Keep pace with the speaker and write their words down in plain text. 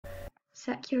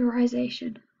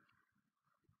Secularization.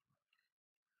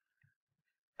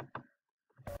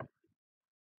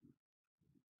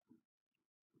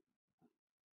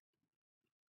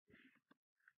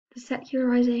 The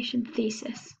secularization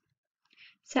thesis.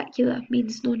 Secular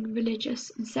means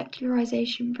non-religious, and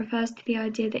secularization refers to the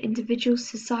idea that individuals,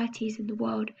 societies in the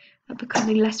world are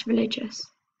becoming less religious.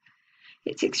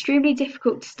 It's extremely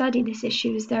difficult to study this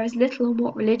issue as there is little on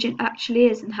what religion actually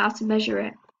is and how to measure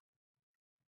it.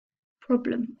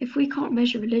 Problem: if we can't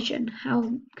measure religion, how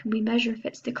can we measure if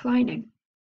it's declining?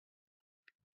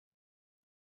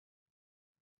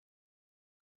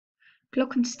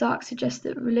 Glock and Stark suggest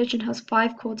that religion has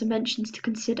 5 core dimensions to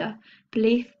consider: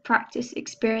 belief, practice,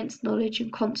 experience, knowledge,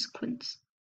 and consequence.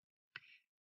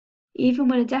 Even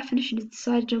when a definition is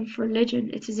decided on for religion,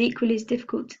 it is equally as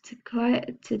difficult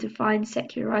to define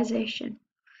secularization.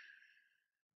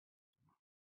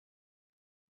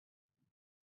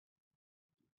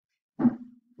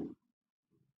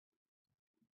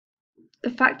 The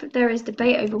fact that there is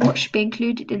debate over what should be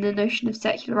included in the notion of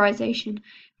secularization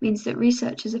means that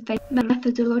researchers are facing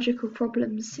methodological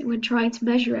problems when trying to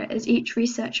measure it, as each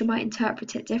researcher might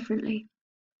interpret it differently.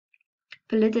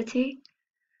 Validity.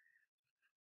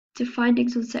 Do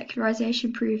findings on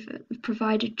secularization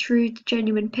provide a true,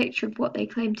 genuine picture of what they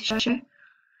claim to show?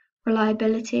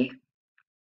 Reliability.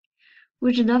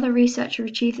 Would another researcher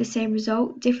achieve the same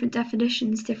result? Different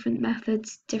definitions, different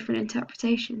methods, different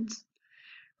interpretations.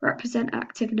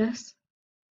 Representativeness.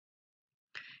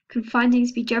 Can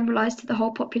findings be generalized to the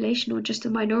whole population or just a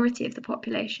minority of the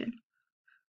population?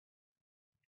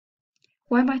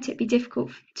 Why might it be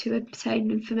difficult to obtain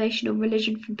information on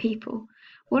religion from people?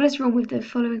 What is wrong with the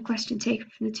following question taken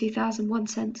from the 2001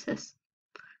 census?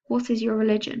 What is your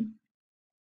religion?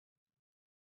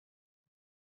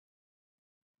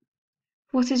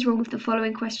 What is wrong with the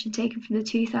following question taken from the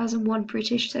 2001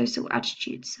 British Social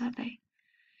Attitudes Survey?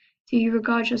 Do you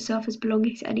regard yourself as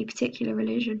belonging to any particular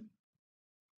religion?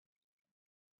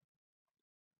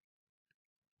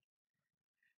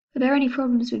 Are there any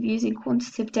problems with using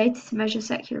quantitative data to measure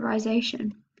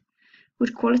secularization?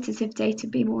 Would qualitative data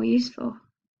be more useful?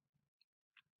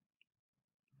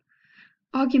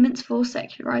 Arguments for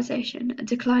secularization: a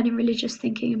decline in religious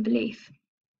thinking and belief.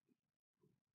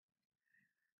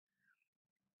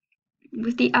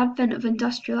 With the advent of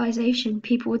industrialization,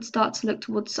 people would start to look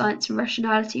towards science and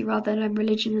rationality rather than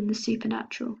religion and the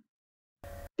supernatural.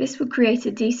 This would create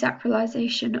a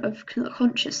desacralization of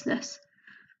consciousness,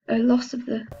 a loss of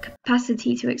the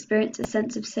capacity to experience a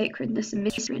sense of sacredness and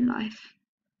mystery in life.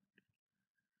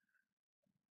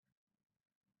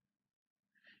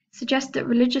 Suggest that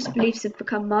religious beliefs have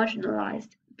become marginalized.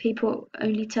 People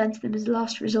only turn to them as a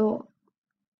last resort.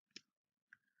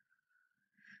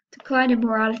 Decline in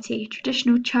morality.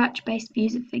 Traditional church-based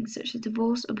views of things such as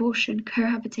divorce, abortion,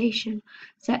 cohabitation,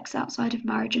 sex outside of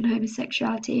marriage, and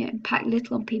homosexuality impact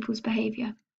little on people's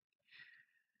behavior.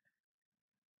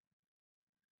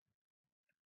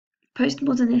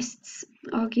 Postmodernists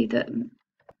argue that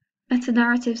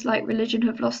meta-narratives like religion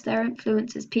have lost their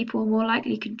influence as people are more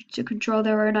likely to control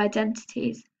their own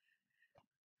identities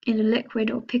in a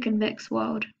liquid or pick-and-mix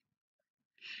world.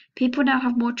 People now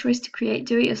have more choice to create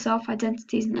do-it-yourself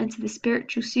identities and enter the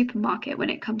spiritual supermarket when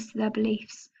it comes to their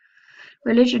beliefs.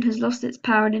 Religion has lost its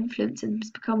power and influence and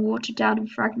has become watered down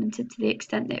and fragmented to the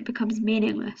extent that it becomes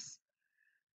meaningless.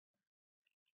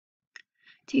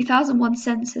 2001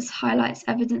 census highlights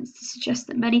evidence to suggest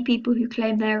that many people who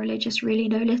claim they are religious really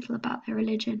know little about their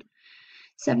religion.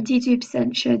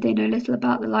 72% showed they know little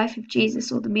about the life of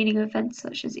Jesus or the meaning of events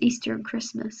such as Easter and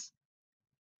Christmas.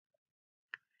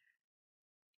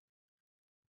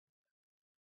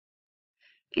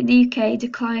 In the UK,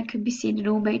 decline can be seen in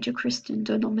all major Christian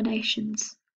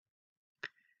denominations.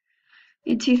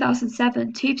 In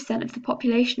 2007, 2% of the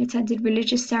population attended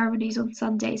religious ceremonies on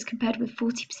Sundays, compared with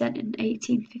 40% in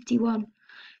 1851.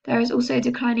 There is also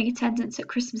declining attendance at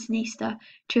Christmas and Easter,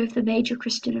 2 of the major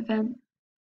Christian events.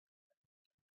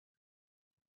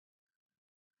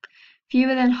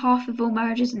 Fewer than half of all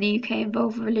marriages in the UK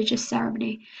involve a religious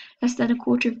ceremony. Less than a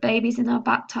quarter of babies are now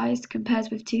baptized, compared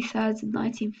with 2/3 in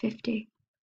 1950.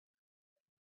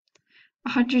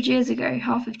 100 years ago,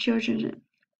 half of children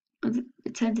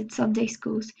attended Sunday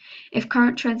schools. If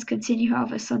current trends continue,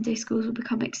 however, Sunday schools will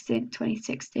become extinct in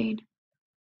 2016.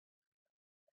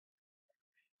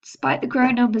 Despite the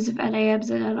growing numbers of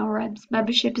NAMs and NRMs,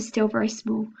 membership is still very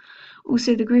small.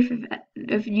 Also, the group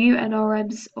of new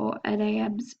NRMs or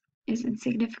NAMs is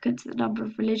insignificant to the number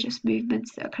of religious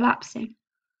movements that are collapsing.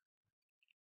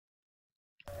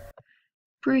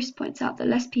 Bruce points out that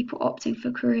less people opting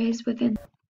for careers within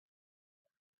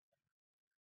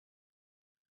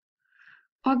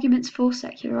Arguments for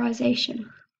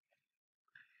secularization.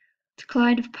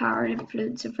 Decline of power and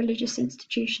influence of religious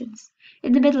institutions.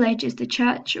 In the Middle Ages, the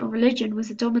church or religion was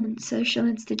a dominant social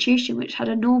institution which had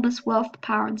enormous wealth,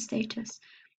 power, and status.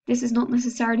 This is not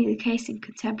necessarily the case in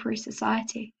contemporary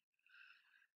society.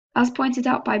 As pointed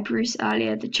out by Bruce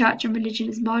earlier, the church and religion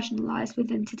is marginalized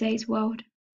within today's world.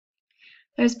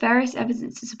 There is various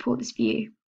evidence to support this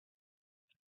view.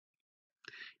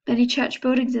 Many church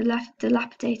buildings are left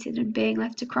dilapidated and being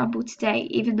left to crumble today,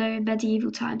 even though in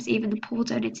medieval times even the poor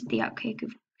donated the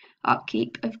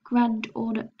upkeep of grand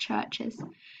ornate churches.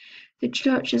 The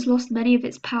church has lost many of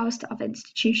its powers to other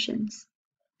institutions.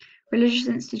 Religious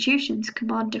institutions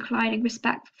command declining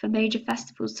respect for major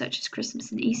festivals such as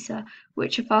Christmas and Easter,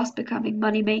 which are fast becoming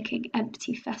money-making,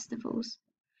 empty festivals.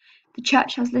 The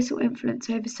church has little influence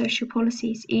over social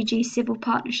policies, e.g. civil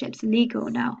partnerships are legal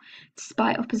now,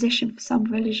 despite opposition for some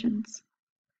religions.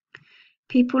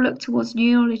 People look towards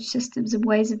new knowledge systems and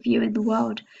ways of viewing the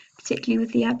world, particularly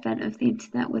with the advent of the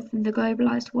internet within the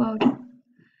globalized world.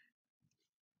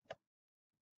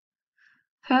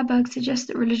 Herberg suggests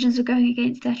that religions are going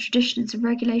against their traditions and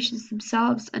regulations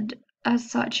themselves and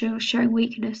as such are showing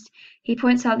weakness. He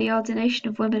points out the ordination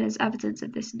of women as evidence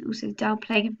of this and also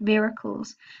downplaying of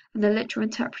miracles and the literal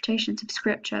interpretations of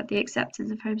scripture, the acceptance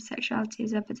of homosexuality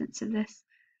as evidence of this.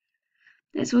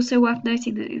 It's also worth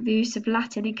noting that the use of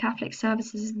Latin in Catholic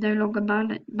services is no longer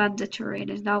mandatory and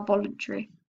is now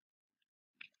voluntary.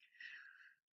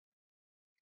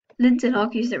 Linden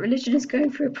argues that religion is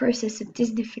going through a process of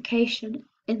Disneyfication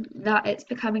in that it's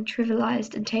becoming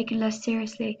trivialized and taken less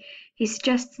seriously. He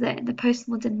suggests that in the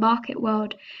postmodern market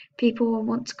world, people will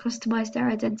want to customize their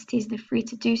identities and are free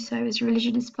to do so, as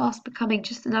religion is fast becoming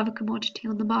just another commodity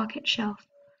on the market shelf.